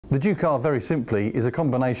The Juke-R, very simply, is a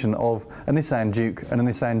combination of a Nissan Juke and a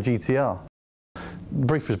Nissan GT-R. The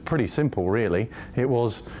brief was pretty simple, really. It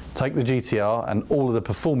was take the GT-R and all of the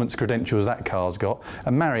performance credentials that car's got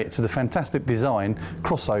and marry it to the fantastic design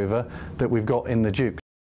crossover that we've got in the Juke.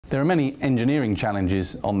 There are many engineering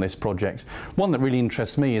challenges on this project. One that really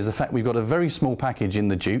interests me is the fact we've got a very small package in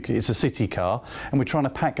the Juke. It's a city car, and we're trying to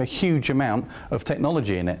pack a huge amount of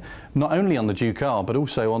technology in it, not only on the Juke-R but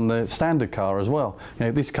also on the standard car as well. You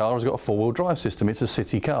know, this car has got a four-wheel drive system. It's a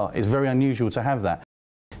city car. It's very unusual to have that.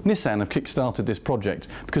 Nissan have kick-started this project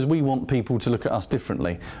because we want people to look at us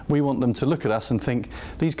differently. We want them to look at us and think,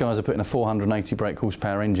 these guys are putting a 480 brake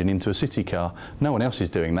horsepower engine into a city car. No one else is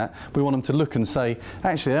doing that. We want them to look and say,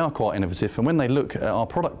 actually they are quite innovative, and when they look at our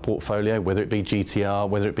product portfolio, whether it be GT-R,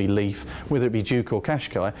 whether it be Leaf, whether it be Juke or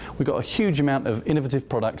Qashqai, we've got a huge amount of innovative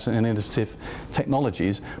products and innovative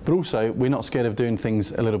technologies, but also we're not scared of doing things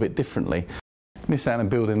a little bit differently. Nissan are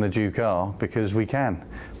building the Juke-R because we can.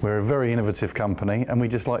 We're a very innovative company and we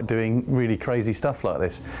just like doing really crazy stuff like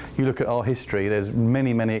this. You look at our history, there's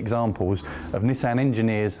many examples of Nissan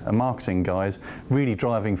engineers and marketing guys really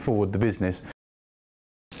driving forward the business.